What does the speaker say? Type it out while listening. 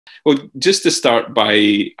Well, just to start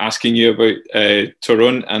by asking you about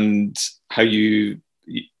Toruń and how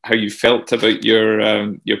you felt about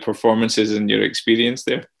your performances and your experience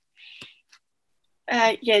there.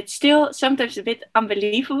 Yeah, it's still sometimes a bit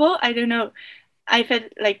unbelievable. I don't know. I've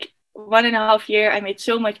had like 1.5 years. I made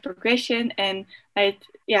so much progression, and I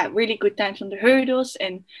had really good times on the hurdles.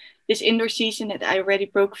 And this indoor season that I already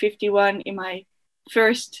broke 51 in my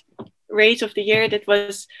first race of the year, that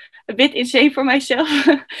was a bit insane for myself.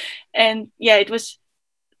 And yeah,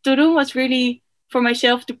 Toruń was really for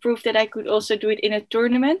myself to prove that I could also do it in a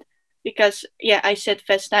tournament, because I set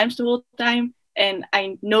fast times the whole time, and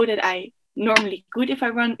I know that I normally could if I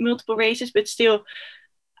run multiple races, but still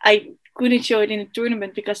I couldn't show it in a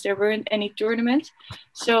tournament because there weren't any tournaments.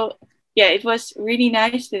 So it was really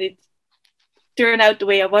nice that it turned out the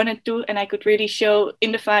way I wanted to, and I could really show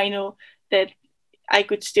in the final that I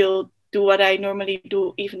could still do what I normally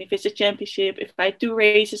do, even if it's a championship, if I do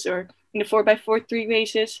races, or in the 4x4 3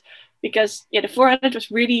 races, because the 400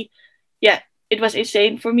 was really, it was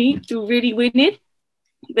insane for me to really win it.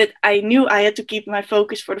 But I knew I had to keep my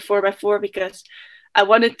focus for the 4x4, because I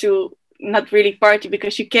wanted to not really party,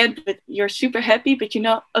 because you can't, but you're super happy, but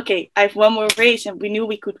okay, I have one more race and we knew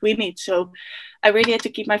we could win it. So I really had to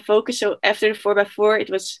keep my focus. So after the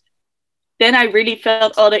 4x4, then I really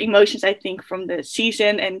felt all the emotions, I think, from the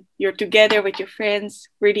season, and you're together with your friends,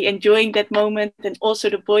 really enjoying that moment, and also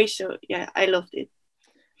the boys. So I loved it.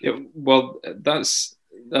 Yeah, well, that's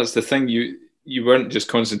the thing. You weren't just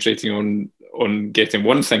concentrating on getting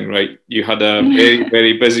one thing right. You had a very,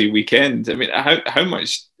 very busy weekend. I mean, how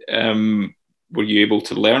much were you able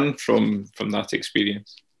to learn from that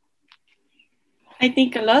experience? I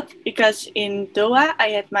think a lot, because in Doha I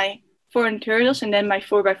had my 400 hurdles and then my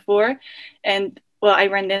 4x4, and I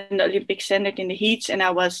ran then the Olympic standard in the heats, and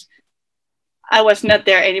I was not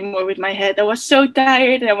there anymore with my head. I was so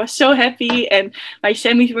tired and I was so happy, and my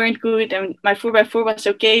semis weren't good and my 4x4 was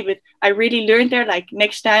okay, but I really learned there, like,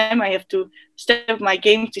 next time I have to step up my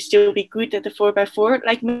game to still be good at the 4x4,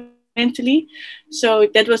 like, mentally. So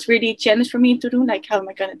that was really a challenge for me to do, like, how am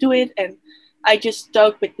I going to do it? And I just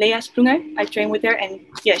talked with Lea Sprunger. I train with her, and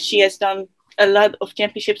she has done a lot of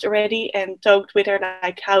championships already, and talked with her,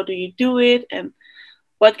 like, how do you do it? And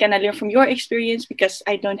what can I learn from your experience? Because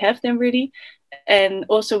I don't have them really. And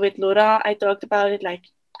also with Laurent, I talked about it, like,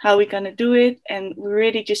 how we're going to do it. And we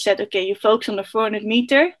really just said, okay, you focus on the 400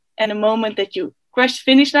 meter, and the moment that you cross the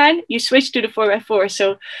finish line, you switch to the 4x4.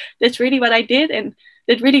 So that's really what I did, and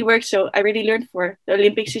that really worked. So I really learned for the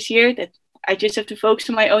Olympics this year that I just have to focus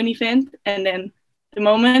on my own event, and then the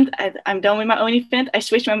moment I'm done with my own event, I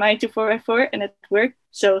switch my mind to 4x4, and it worked.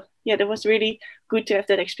 So that was really good to have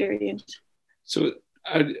that experience. So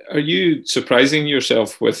are you surprising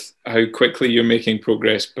yourself with how quickly you're making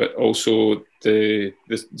progress, but also the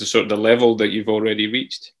sort of the level that you've already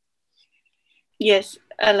reached? Yes,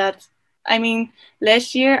 a lot. I mean,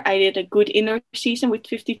 last year I did a good indoor season with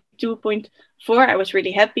 52.4. I was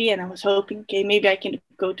really happy, and I was hoping, okay, maybe I can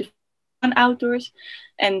go to outdoors.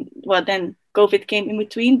 And then COVID came in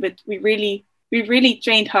between, but we really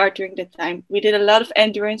trained hard during that time. We did a lot of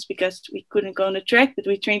endurance because we couldn't go on the track, but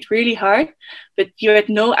we trained really hard. But you had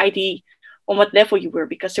no idea on what level you were,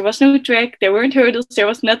 because there was no track, there weren't hurdles, there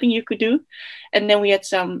was nothing you could do. And then we had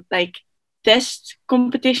some, like, test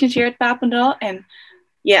competitions here at Papendal, and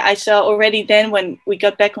I saw already then, when we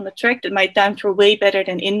got back on the track, that my times were way better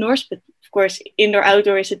than indoors. But of course, indoor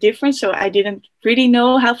outdoor is a difference, so I didn't really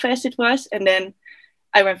know how fast it was. And then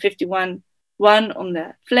I ran 51.1 on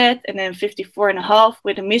the flat, and then 54.5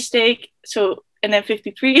 with a mistake. So, and then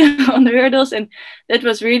 53 on the hurdles, and that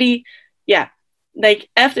was really, like,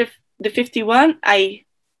 after the 51, I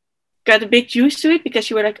got a bit used to it, because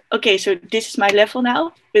you were like, okay, so this is my level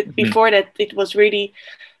now. But before that, it was really,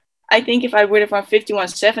 I think if I would have run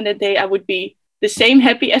 51.7 that day, I would be the same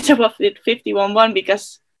happy as I was with 51.1,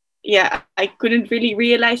 because I couldn't really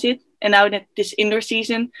realize it. And now that this indoor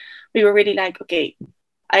season, we were really like, okay,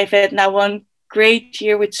 I've had now one great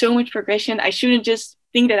year with so much progression. I shouldn't just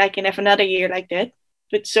think that I can have another year like that.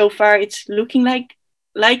 But so far it's looking like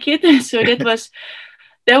it. So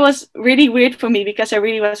that was really weird for me, because I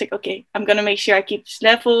really was like, okay, I'm going to make sure I keep this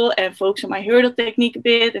level and focus on my hurdle technique a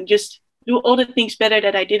bit, and just do all the things better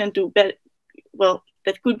that I didn't do better. Well,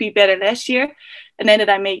 that could be better last year. And then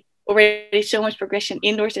that I made already so much progression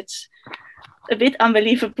indoors, it's a bit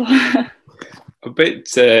unbelievable. I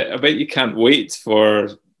bet you can't wait for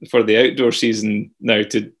the outdoor season now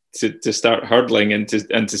to start hurdling and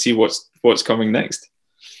to see what's coming next.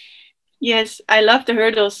 Yes, I love the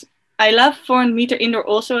hurdles. I love 400 meter indoor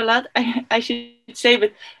also a lot, I should say,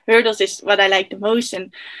 but hurdles is what I like the most.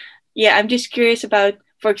 And I'm just curious about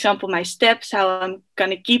for example, my steps, how I'm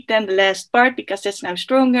gonna keep them the last part because that's now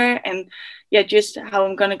stronger, and yeah, just how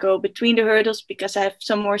I'm gonna go between the hurdles because I have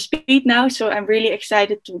some more speed now. So I'm really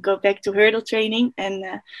excited to go back to hurdle training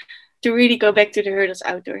and to really go back to the hurdles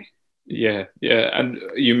outdoor. Yeah, yeah. And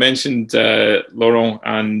you mentioned Laurent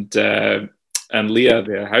and Leah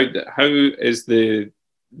there. How is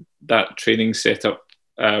that training setup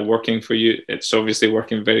working for you? It's obviously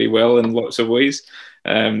working very well in lots of ways.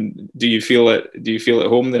 Do you feel at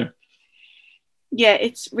home there? Yeah,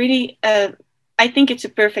 it's really. I think it's a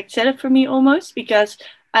perfect setup for me almost because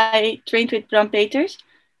I trained with Bram Peters.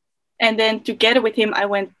 And then together with him, I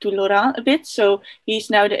went to Laurent a bit. So he's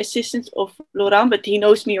now the assistant of Laurent, but he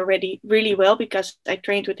knows me already really well because I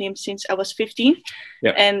trained with him since I was 15.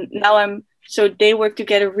 Yeah. And now so they work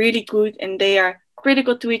together really good and they are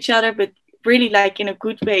critical to each other, but really like in a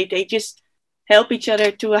good way. They just help each other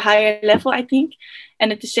to a higher level, I think.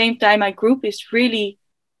 And at the same time, my group is really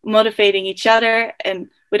motivating each other. And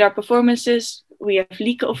with our performances, we have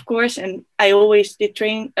Lieke, of course, and I always did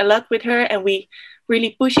train a lot with her and we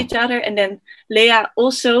really push each other. And then Leah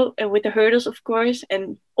also with the hurdles, of course,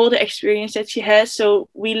 and all the experience that she has. So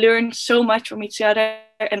we learn so much from each other.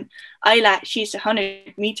 And Ayla, she's a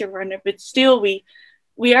 100-meter runner, but still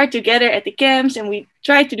we are together at the camps and we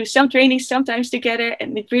try to do some training sometimes together.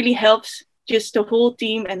 And it really helps just the whole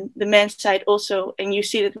team and the men's side also. And you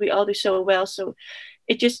see that we all do so well. So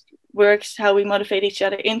it just works how we motivate each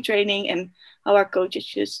other in training and how our coaches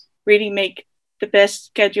just really make the best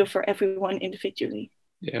schedule for everyone individually.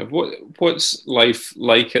 Yeah. What's life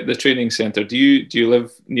like at the training center? Do you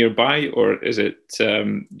live nearby, or is it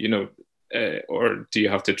or do you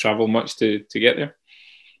have to travel much to get there?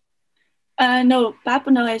 No,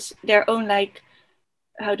 Papendal has their own, like,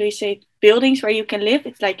 how do you say it, buildings where you can live.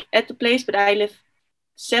 It's like at the place, but I live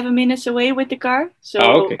 7 minutes away with the car.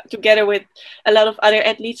 So together with a lot of other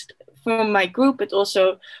athletes from my group, but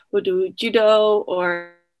also who do judo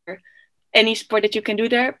or any sport that you can do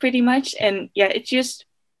there pretty much. And yeah, it's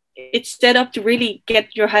set up to really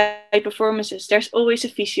get your high performances. There's always a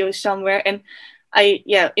physio somewhere. And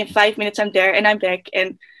in 5 minutes I'm there and I'm back.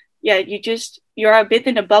 And yeah, you're a bit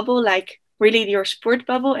in a bubble, like really your sport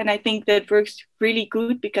bubble. And I think that works really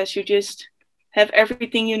good because you just have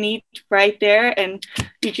everything you need right there. And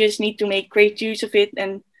you just need to make great use of it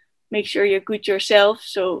and make sure you're good yourself.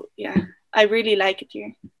 So yeah, I really like it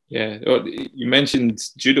here. Yeah, well, you mentioned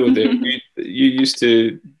judo there. You used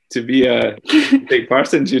to take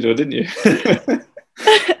part in judo, didn't you?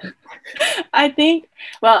 I think,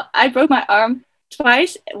 well, I broke my arm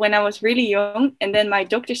twice when I was really young, and then my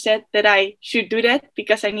doctor said that I should do that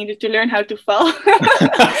because I needed to learn how to fall.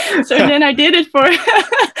 So then I did it for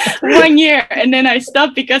 1 year, and then I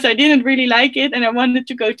stopped because I didn't really like it, and I wanted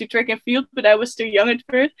to go to track and field, but I was too young at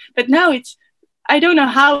first. But now I don't know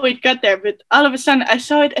how it got there, but all of a sudden I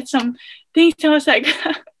saw it at some things. I was like,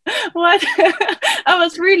 what? I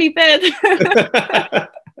was really bad.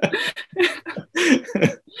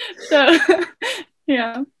 So,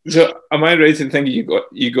 yeah. So am I right in thinking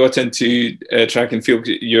you got into track and field?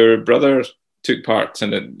 Your brother took part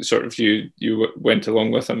and it sort of you went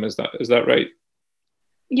along with him. Is that right?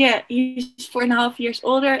 Yeah, he's 4.5 years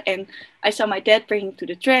older, and I saw my dad bring him to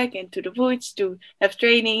the track and to the woods to have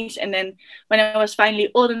trainings. And then when I was finally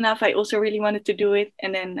old enough, I also really wanted to do it.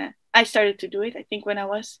 And then I started to do it, I think when I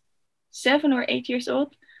was 7 or 8 years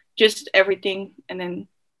old, just everything. And then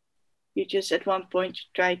you just at one point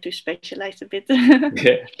try to specialize a bit.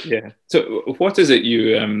 Yeah. So what is it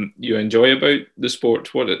you enjoy about the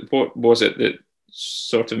sport? What was it that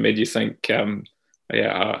sort of made you think,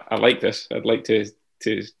 I like this. I'd like to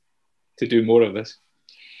do more of this?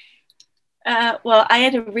 Well, I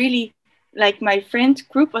had a really, like, my friend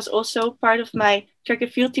group was also part of my track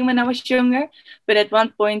and field team when I was younger, but at one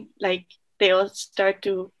point, like, they all start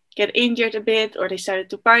to get injured a bit, or they started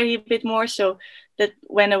to party a bit more, so that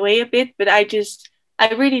went away a bit. But I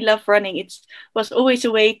really love running. It was always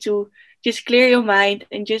a way to just clear your mind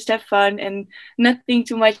and just have fun and not think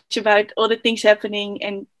too much about all the things happening,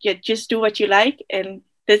 and just do what you like. And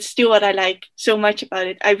that's still what I like so much about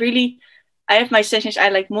it. I have my sessions I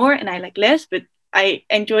like more and I like less, but I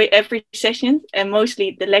enjoy every session, and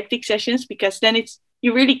mostly the lactic sessions, because then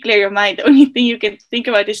you really clear your mind. The only thing you can think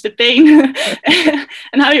about is the pain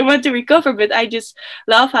and how you want to recover. But I just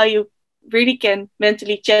love how you really can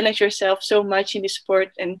mentally challenge yourself so much in the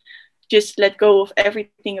sport and just let go of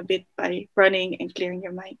everything a bit by running and clearing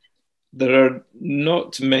your mind. There are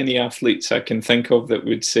not many athletes I can think of that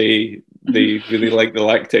would say they really like the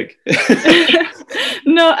lactic.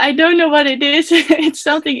 No, I don't know what it is. It's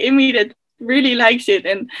something in me that really likes it.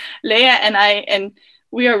 And Leah and I, and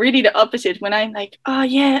we are really the opposite. When I'm like, oh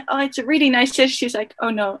yeah, oh it's a really nice session, she's like, oh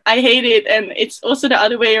no, I hate it, and it's also the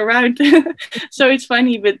other way around. So it's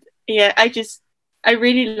funny, but yeah, I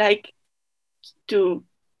really like to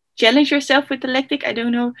challenge yourself with the lactic. I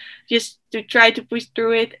don't know, just to try to push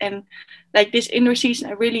through it. And like this indoor season,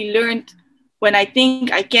 I really learned when I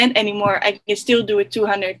think I can't anymore, I can still do a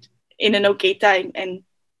 200 in an okay time. And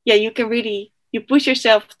yeah, you can really, you push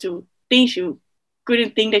yourself to things you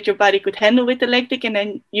couldn't think that your body could handle with the lactic, and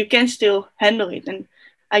then you can still handle it. And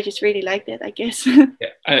I just really like that, I guess.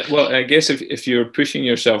 Yeah. Well, I guess if you're pushing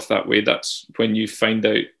yourself that way, that's when you find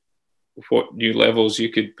out what new levels you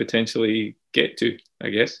could potentially get to, I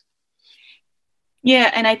guess.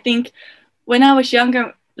 Yeah, and I think when I was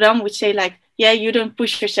younger, Ram would say like, yeah, you don't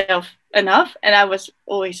push yourself enough. And I was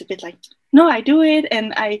always a bit like, no, I do it.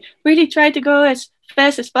 And I really try to go as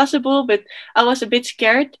fast as possible, but I was a bit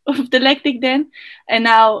scared of the lactic then. And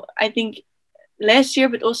now I think last year,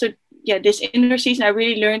 but also, yeah, this indoor season, I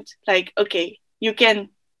really learned like, okay, you can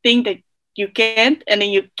think that you can't, and then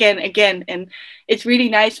you can again. And it's really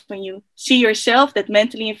nice when you see yourself that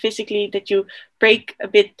mentally and physically that you break a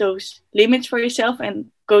bit those limits for yourself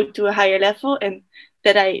and go to a higher level. And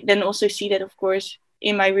that I then also see that, of course,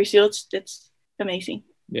 in my results. That's amazing.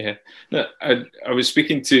 Yeah, no, I was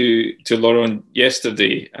speaking to Laurent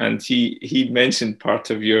yesterday, and he mentioned part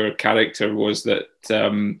of your character was that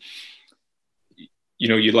you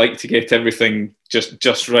know, you like to get everything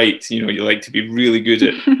just right. You know, you like to be really good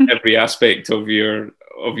at every aspect of your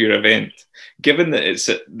event. Given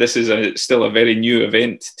that this is still a very new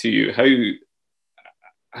event to you,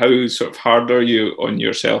 how sort of hard are you on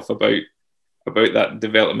yourself about that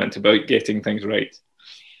development, about getting things right?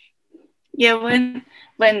 Yeah,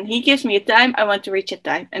 when he gives me a time, I want to reach a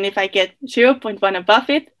time, and if I get 0.1 above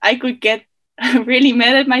it, I could get really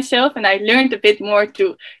mad at myself. And I learned a bit more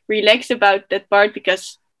to relax about that part,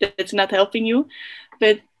 because that's not helping you.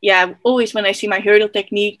 But yeah, always when I see my hurdle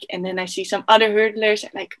technique and then I see some other hurdlers,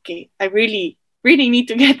 I'm like, okay, I really need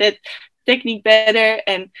to get that technique better.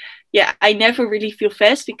 And yeah, I never really feel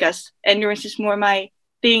fast, because endurance is more my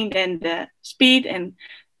thing than the speed. And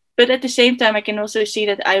but at the same time, I can also see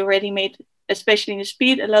that I already made, especially in the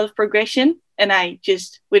speed, a lot of progression. And I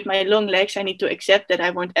just, with my long legs, I need to accept that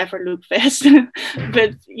I won't ever look fast.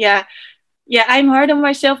 But yeah, I'm hard on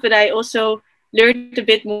myself, but I also learned a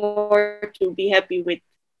bit more to be happy with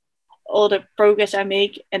all the progress I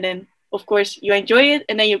make. And then, of course, you enjoy it,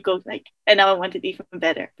 and then you go like, and now I want it even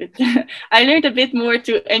better. But I learned a bit more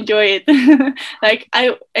to enjoy it. Like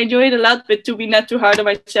I enjoy it a lot, but to be not too hard on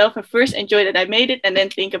myself, and first enjoy that I made it, and then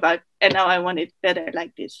think about, and now I want it better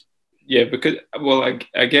like this. Yeah, because, well,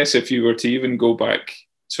 I guess if you were to even go back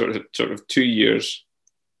sort of 2 years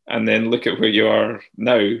and then look at where you are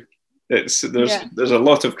now, there's a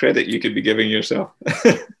lot of credit you could be giving yourself.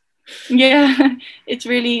 Yeah, it's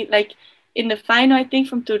really like in the final, I think,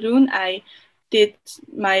 from Toruń, I did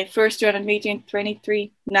my first 200 meter in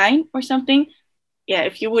 23:9 or something. Yeah,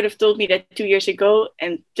 if you would have told me that 2 years ago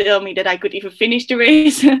and tell me that I could even finish the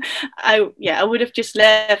race, I would have just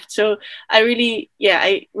left. So I really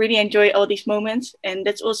enjoy all these moments. And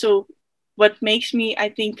that's also what makes me, I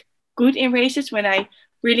think, good in races, when I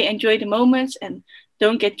really enjoy the moments and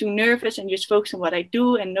don't get too nervous and just focus on what I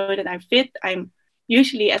do and know that I'm fit. I'm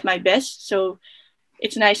usually at my best. So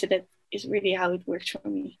it's nice that is really how it works for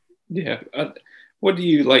me. Yeah. What do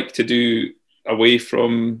you like to do away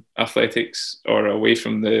from athletics or away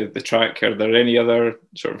from the track? Are there any other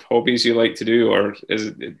sort of hobbies you like to do, or is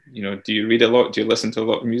it, you know, do you read a lot? Do you listen to a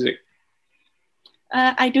lot of music?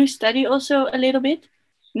 I do study also a little bit.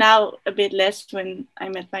 Now a bit less when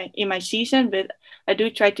I'm in my season, but I do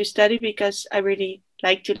try to study because I really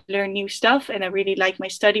like to learn new stuff, and I really like my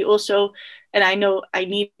study also. And I know I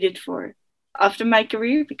need it for after my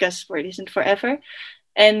career, because sport isn't forever.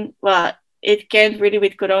 And well, it can't really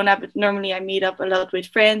with Corona, but normally I meet up a lot with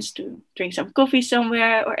friends to drink some coffee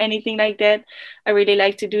somewhere or anything like that. I really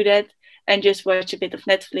like to do that and just watch a bit of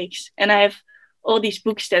Netflix. And I have all these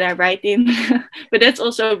books that I write in, but that's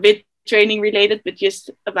also a bit training related, but just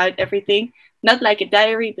about everything. Not like a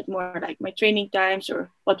diary, but more like my training times or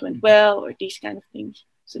what went well or these kind of things.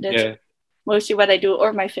 So that's mostly what I do,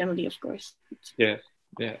 or my family, of course. Yeah.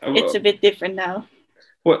 It's a bit different now.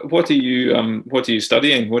 What are you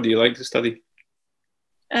studying? What do you like to study?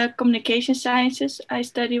 Communication sciences I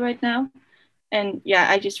study right now. And yeah,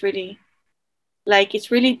 I just really like,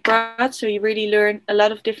 it's really broad, so you really learn a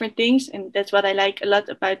lot of different things, and that's what I like a lot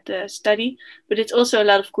about the study. But it's also a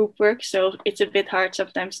lot of group work, so it's a bit hard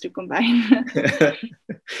sometimes to combine.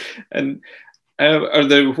 And are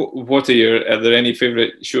there any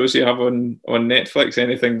favorite shows you have on Netflix?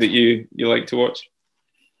 Anything that you like to watch?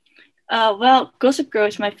 Well, Gossip Girl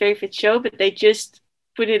is my favorite show, but they just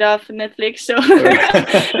put it off on Netflix. So,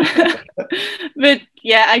 but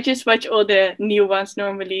yeah, I just watch all the new ones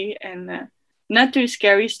normally, and not too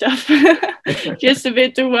scary stuff. Just a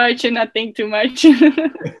bit to watch and not think too much.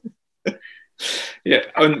 Yeah,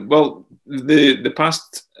 and well, the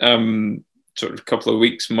past sort of couple of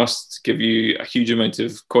weeks must give you a huge amount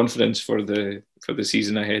of confidence for the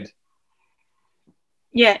season ahead.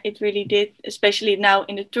 Yeah, it really did, especially now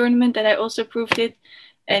in the tournament that I also proved it,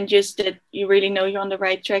 and just that you really know you're on the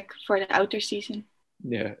right track for the outer season.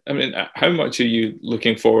 Yeah, I mean, how much are you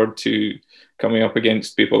looking forward to coming up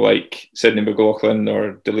against people like Sydney McLaughlin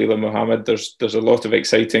or Dalila Mohammed? There's a lot of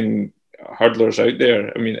exciting hurdlers out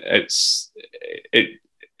there. I mean, it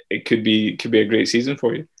could be a great season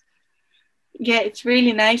for you. Yeah, it's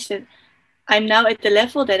really nice that I'm now at the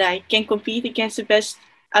level that I can compete against the best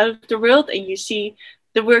out of the world, and you see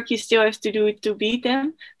the work you still have to do to beat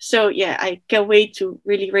them. So yeah, I can't wait to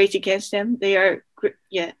really race against them. They are,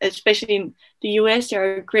 yeah, especially in the US, they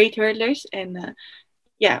are great hurdlers, and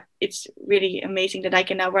yeah, it's really amazing that I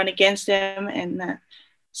can now run against them and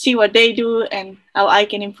see what they do and how I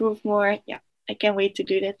can improve more. Yeah, I can't wait to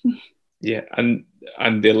do that. Yeah, and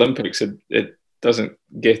the Olympics, it doesn't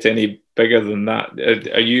get any bigger than that.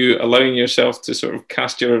 Are you allowing yourself to sort of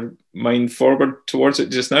cast your mind forward towards it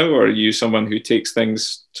just now, or are you someone who takes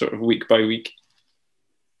things sort of week by week?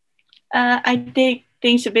 I take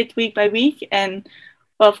things a bit week by week, and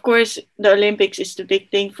well, of course, the Olympics is the big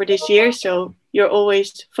thing for this year, so you're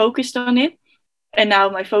always focused on it. And now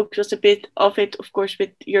my focus was a bit off it, of course, with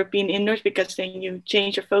European indoors, because then you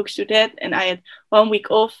change your focus to that. And I had 1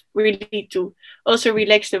 week off really to also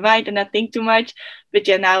relax the mind and not think too much. But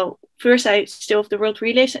yeah, now first I still have the World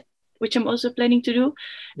Relays, which I'm also planning to do.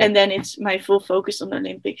 Yeah. And then it's my full focus on the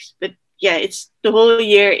Olympics. But yeah, it's the whole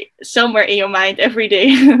year somewhere in your mind every day.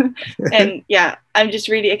 And yeah, I'm just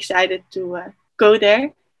really excited to go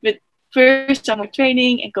there. But first, some more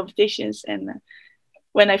training and competitions, and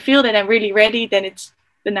when I feel that I'm really ready, then it's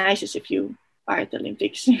the nicest if you are at the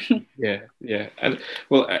Olympics. Yeah. And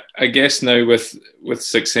well, I guess now with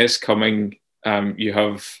success coming, you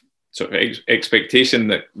have sort of expectation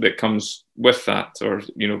that comes with that, or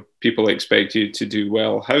people expect you to do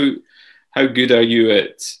well. How good are you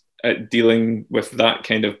at dealing with that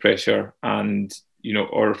kind of pressure, and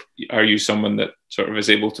or are you someone that sort of is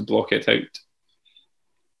able to block it out?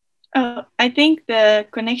 Oh, I think the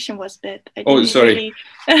connection was bad. Sorry.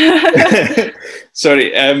 Really...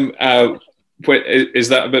 Sorry. Is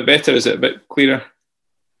that a bit better? Is it a bit clearer?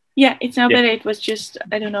 Yeah, it's now better. It was just,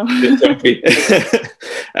 I don't know.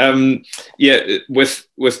 Yeah,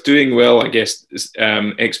 with doing well, I guess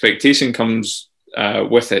expectation comes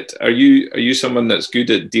with it. Are you someone that's good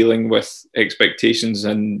at dealing with expectations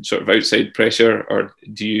and sort of outside pressure, or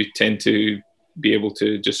do you tend to be able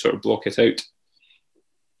to just sort of block it out?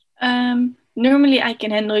 Normally I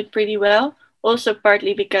can handle it pretty well, also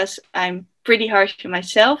partly because I'm pretty harsh to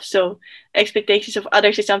myself, so expectations of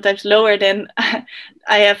others is sometimes lower than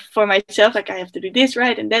I have for myself, like I have to do this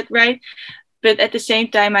right and that right. But at the same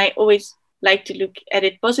time, I always like to look at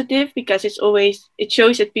it positive, because it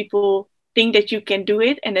shows that people think that you can do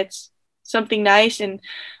it, and that's something nice. And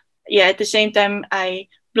yeah, at the same time I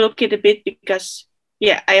block it a bit, because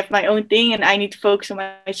yeah, I have my own thing and I need to focus on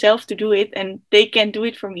myself to do it, and they can't do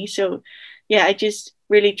it for me. So yeah, I just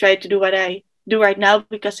really try to do what I do right now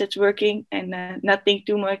because it's working, and not think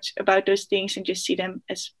too much about those things and just see them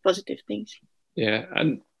as positive things. Yeah.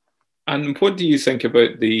 And what do you think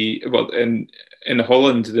about in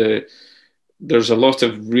Holland, there's a lot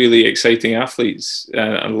of really exciting athletes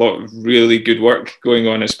and a lot of really good work going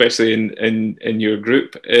on, especially in your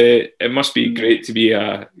group. It must be great to be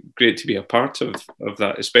a part of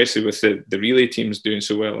that, especially with the relay teams doing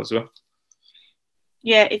so well as well.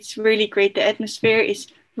 Yeah, it's really great. The atmosphere is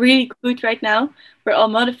really good right now. We're all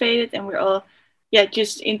motivated, and we're all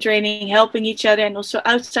just in training, helping each other, and also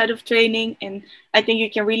outside of training. And I think you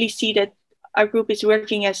can really see that our group is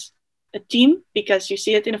working as a team, because you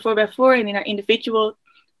see it in a 4x4 and in our individual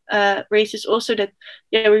races also, that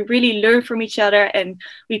we really learn from each other and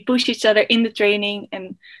we push each other in the training.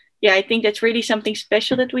 And yeah, I think that's really something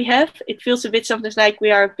special that we have. It feels a bit sometimes like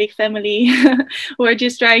we are a big family who are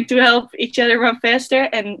just trying to help each other run faster.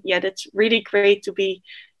 And yeah, that's really great to be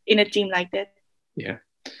in a team like that. Yeah.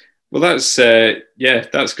 Well, that's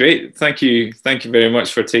great. Thank you very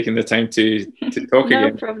much for taking the time to talk no again.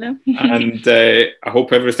 No problem. And I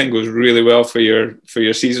hope everything goes really well for your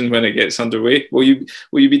season when it gets underway. Will you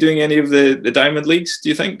be doing any of the Diamond Leagues, do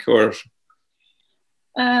you think, or?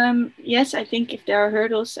 Yes, I think if there are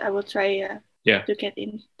hurdles, I will try Yeah. to get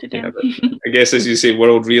into them. Yeah, I guess, as you say,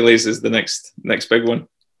 World Relays is the next big one.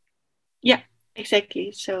 Yeah,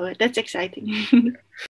 exactly. So that's exciting.